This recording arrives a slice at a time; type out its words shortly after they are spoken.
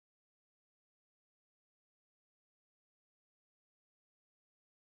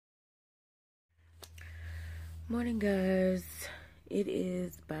Morning, guys. It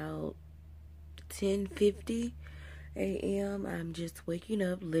is about 10:50 a.m. I'm just waking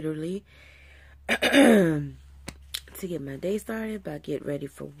up, literally, to get my day started, about get ready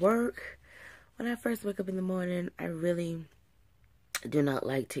for work. When I first wake up in the morning, I really do not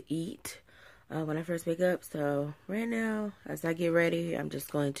like to eat when I first wake up. So right now, as I get ready, I'm just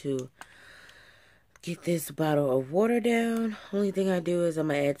going to get this bottle of water down. Only thing I do is I'm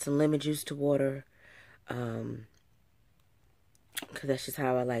going to add some lemon juice to water. Because that's just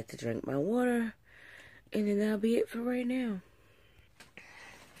how I like to drink my water. And then that'll be it for right now.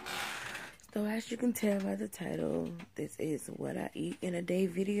 So as you can tell by the title, this is what I eat in a day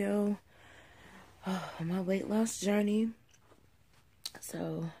video. On my weight loss journey.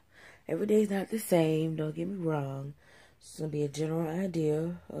 So every day is not the same, don't get me wrong. It's going to be a general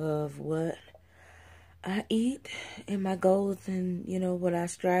idea of what I eat and my goals and, you know, what I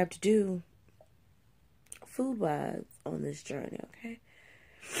strive to do food-wise on this journey, okay?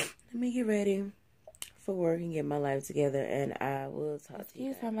 Let me get ready for work and get my life together, and I will talk to you.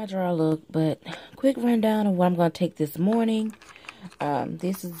 Excuse how my drawer look, but quick rundown of what I'm going to take this morning.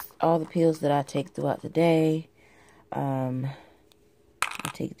 This is all the pills that I take throughout the day. I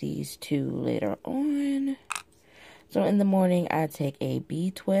take these two later on. So in the morning, I take a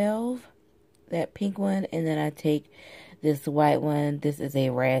B12, that pink one, and then I take this white one. This is a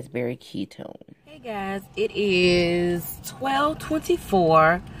raspberry ketone. Hey guys, it is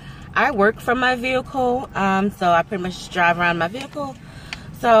 12:24. I work from my vehicle, so I pretty much drive around my vehicle.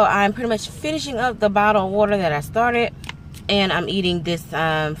 So I'm pretty much finishing up the bottle of water that I started, and I'm eating this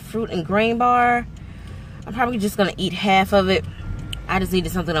fruit and grain bar. I'm probably just gonna eat half of it. I just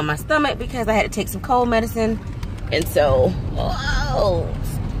needed something on my stomach because I had to take some cold medicine, and so, whoa,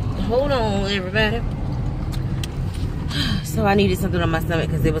 hold on everybody. So I needed something on my stomach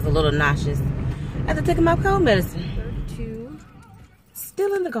because it was a little nauseous after taking my cold medicine. 32,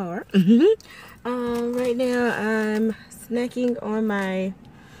 still in the car. Right now I'm snacking on my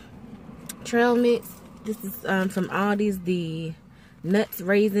trail mix. This is from Aldi's, the nuts,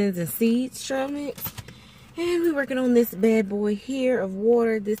 raisins, and seeds trail mix. And we're working on this bad boy here of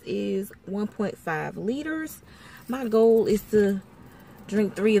water. This is 1.5 liters. My goal is to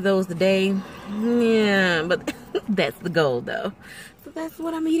drink 3 of those a day. Yeah, but that's the goal though. So that's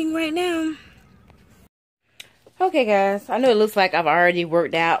what I'm eating right now. Okay guys, I know it looks like I've already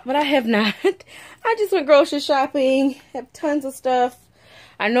worked out, but I have not. I just went grocery shopping, have tons of stuff.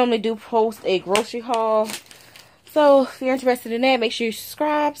 I normally do post a grocery haul. So if you're interested in that, make sure you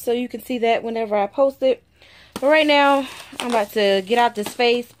subscribe so you can see that whenever I post it. But right now, I'm about to get out this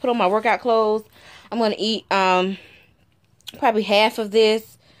face, put on my workout clothes. I'm going to eat probably half of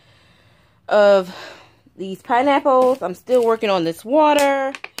this, of these pineapples. I'm still working on this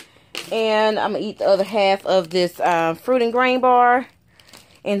water. And I'm going to eat the other half of this fruit and grain bar.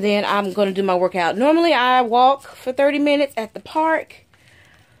 And then I'm going to do my workout. Normally, I walk for 30 minutes at the park.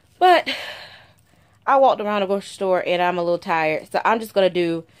 But I walked around the grocery store and I'm a little tired. So I'm just going to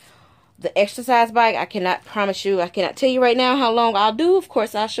do the exercise bike. I cannot promise you, I cannot tell you right now how long I'll do. Of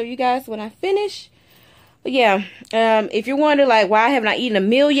course, I'll show you guys when I finish. But yeah, if you're wondering like why I have not eaten a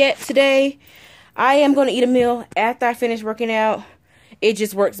meal yet today, I am going to eat a meal after I finish working out. It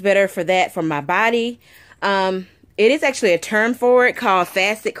just works better for that, for my body. It is actually a term for it called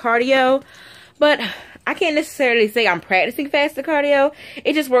fasted cardio. But I can't necessarily say I'm practicing fasted cardio.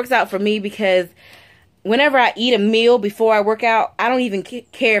 It just works out for me because whenever I eat a meal before I work out, I don't even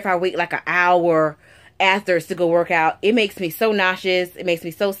care if I wait like an hour after to go work out. It makes me so nauseous. It makes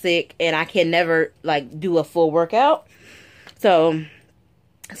me so sick. And I can never like do a full workout. So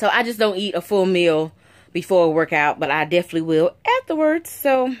I just don't eat a full meal before a workout, but I definitely will afterwards.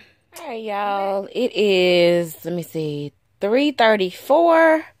 So, all right, y'all. It is, let me see,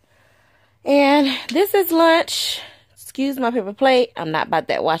 3:34. And this is lunch. Excuse my paper plate. I'm not about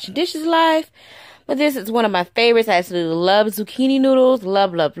that washing dishes life. But this is one of my favorites. I absolutely love zucchini noodles.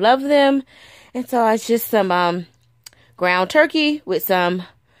 Love, love, love them. And so it's just some ground turkey with some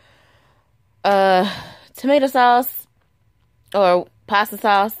tomato sauce or pasta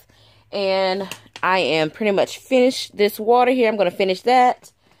sauce. And I am pretty much finished this water here. I'm going to finish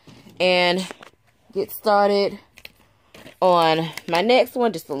that and get started on my next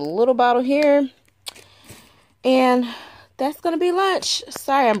one. Just a little bottle here. And that's going to be lunch.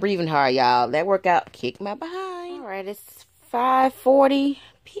 Sorry I'm breathing hard, y'all. That workout kicked my behind. Alright, it's 5:40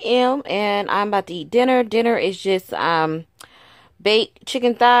 p.m. and I'm about to eat dinner. Dinner is just baked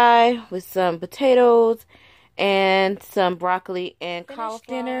chicken thigh with some potatoes and some broccoli and cauliflower.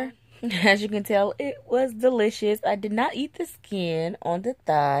 Dinner. As you can tell, it was delicious. I did not eat the skin on the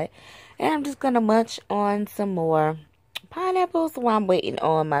thigh. And I'm just going to munch on some more pineapples while I'm waiting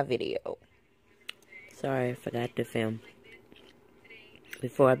on my video. Sorry, I forgot to film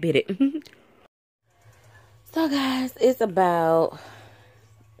before I bit it. So guys, it's about,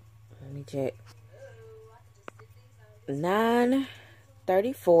 let me check,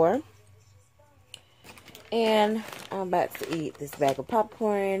 9:34. And I'm about to eat this bag of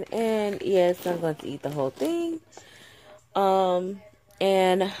popcorn. And yes, I'm going to eat the whole thing.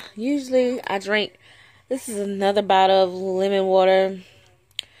 And usually I drink, this is another bottle of lemon water.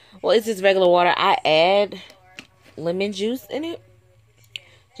 Well, it's just regular water. I add lemon juice in it.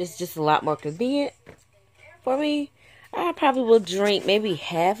 Just a lot more convenient for me. I probably will drink maybe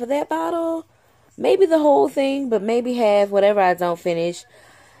half of that bottle. Maybe the whole thing, but maybe half, whatever I don't finish.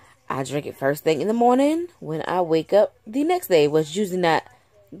 I drink it first thing in the morning when I wake up the next day, which usually not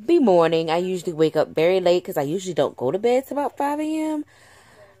be morning. I usually wake up very late because I usually don't go to bed till about 5 a.m.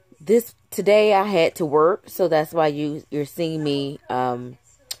 Today I had to work, so that's why you're seeing me.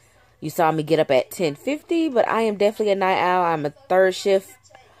 You saw me get up at 10:50, but I am definitely a night owl. I'm a third shift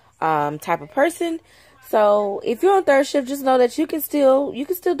type of person. So if you're on third shift, just know that you can still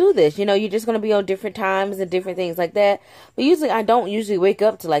do this. You know, you're just going to be on different times and different things like that. But usually I don't usually wake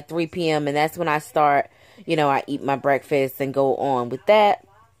up to like 3 p.m. and that's when I start, you know, I eat my breakfast and go on with that.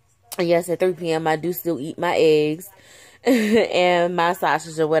 And yes, at 3 p.m. I do still eat my eggs and my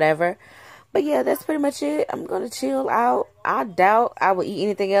sausage or whatever. But yeah, that's pretty much it. I'm going to chill out. I doubt I will eat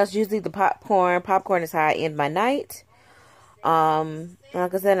anything else. Usually the popcorn. Popcorn is how I end my night.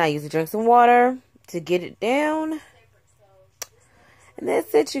 Like I said, I usually drink some water to get it down. And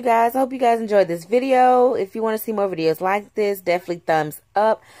that's it, you guys. I hope you guys enjoyed this video. If you want to see more videos like this, definitely thumbs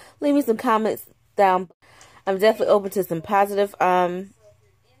up. Leave me some comments down. I'm definitely open to some positive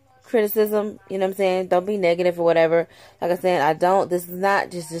criticism. You know what I'm saying? Don't be negative or whatever. Like I said, this is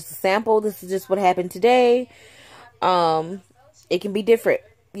not just a sample. This is just what happened today. It can be different,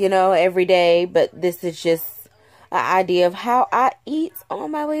 you know, every day. But this is just an idea of how I eat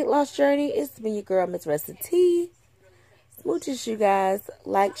on my weight loss journey. It's been your girl, MissRessaT. Smooches, you guys.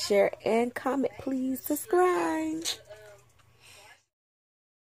 Like, share, and comment. Please subscribe.